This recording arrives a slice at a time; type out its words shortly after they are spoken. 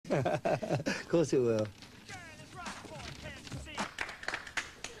Of course it will.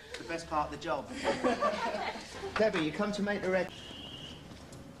 The best part of the job. Debbie, you come to make the red...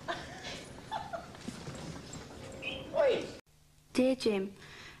 Oi! Dear Jim,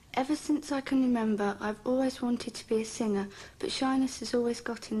 ever since I can remember, I've always wanted to be a singer, but shyness has always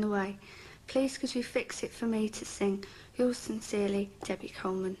got in the way. Please could you fix it for me to sing? Yours sincerely, Debbie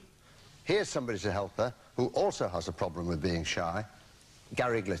Coleman. Here's somebody to help her who also has a problem with being shy.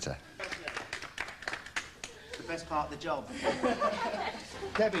 Gary Glitter. The best part of the job.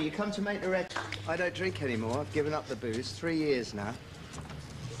 Debbie, you come to make the red... I don't drink anymore. I've given up the booze. 3 years now.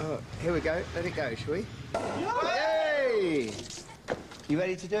 Oh, here we go. Let it go, shall we? Hey! You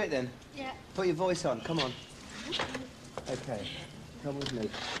ready to do it then? Yeah. Put your voice on. Come on. Okay. Come with me.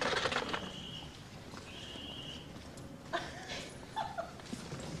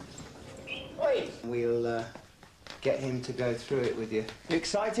 We'll get him to go through it with you. You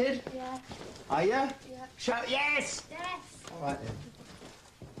excited? Yeah. Are you? Yeah. Shout yes! Yes. All right then.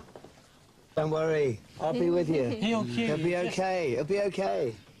 Don't worry, I'll be with you. He'll be okay. It'll be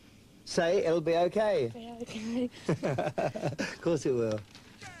okay. Say, it'll be okay. Okay. Of course it will.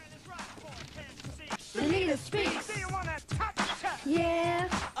 The leader speaks. Yeah.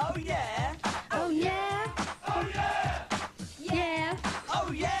 Oh yeah. Oh yeah. Oh yeah. Yeah.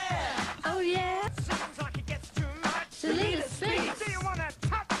 Oh yeah. Oh yeah. Seems like it gets too much. The leader speaks. Do you wanna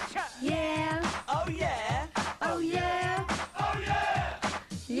touch her? Yeah. Oh yeah. Oh yeah. Oh yeah.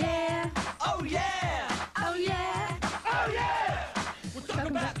 Yeah. Oh yeah. Oh yeah. Oh yeah. We're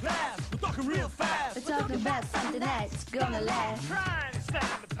talking about class. We're talking real fast. We're talking about something that's gonna last. Try and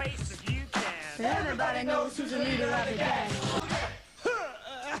stand the pace as you can. Everybody knows who's the leader of the gang.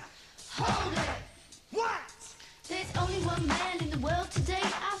 Hold it. What? There's only one man in the world today.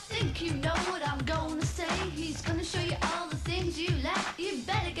 I think you know what I'm gonna say. He's gonna show you all the things you lack. You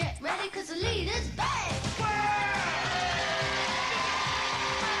better get ready, cause the leader's back.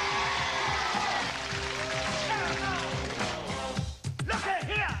 Look at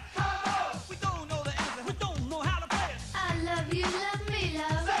here. Come on. We don't know the answer. We don't know how to play it. I love you, love me,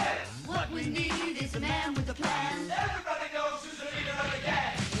 love. What we need is a man with a plan. Everybody knows who's the leader of the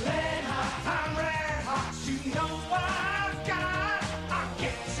gang. Red hot, I'm red hot. You know what I've got. I'll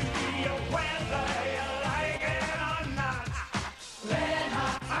get to you whether you like it or not. Red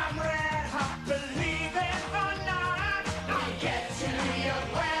hot, I'm red hot. Believe it or not. I'll get to you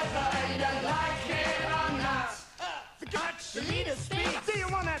whether you like it or not. The leader speaks. Do you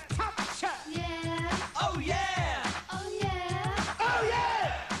want to touch her? Yeah. Oh yeah. Oh yeah. Oh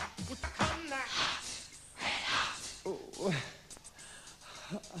yeah. Come now.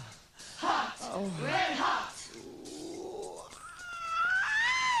 Hot. Red hot.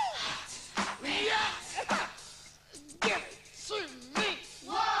 Give it to me.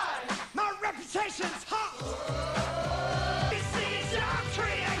 Why? My reputation's hot. This is your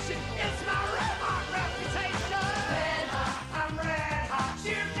creation. It's my red hot reputation. Red hot. I'm red hot.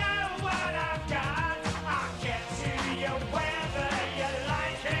 You know what I've got. I'll get to you whether you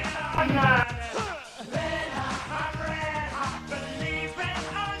like it or not. Red hot. I'm red hot. Believe it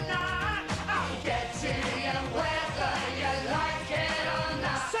or not. I'll get to you whether you like it or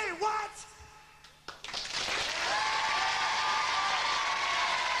not. Say what?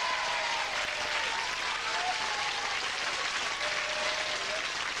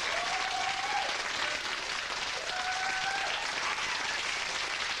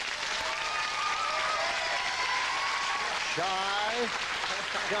 Shy?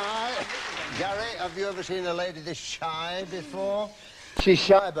 Shy? Gary, have you ever seen a lady this shy before? She's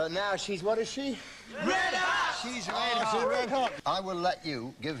shy, but now she's... What is she? Red hot. She's Red hot. I will let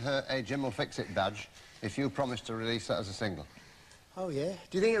you give her a Jim will fix it badge if you promise to release that as a single. Oh, yeah?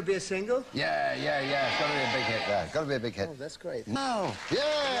 Do you think it'll be a single? Yeah. It's got to be a big hit there. Got to be a big hit. Oh, that's great. No. Yeah.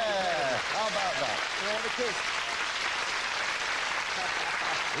 How about that? Can I have a kiss?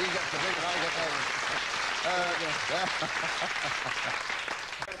 He gets the big one, I get that.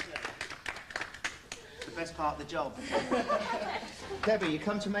 The best part of the job. Debbie, you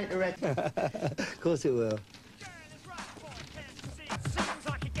come to make the red... Of course it will. Seems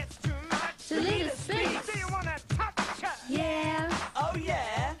like it gets too much. The leader speaks. Do you want to touch her? Yeah. Oh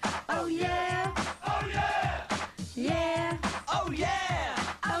yeah. Oh yeah. Oh yeah. Yeah. Oh yeah.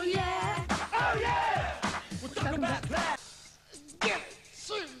 Oh yeah. Oh yeah. We're talking about class. Give it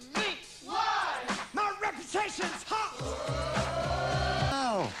to me. Why? My reputation's hot.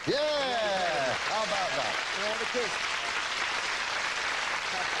 Oh, yeah. How about that? Can I have a kiss?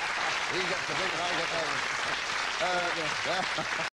 He gets the big one, I get that one.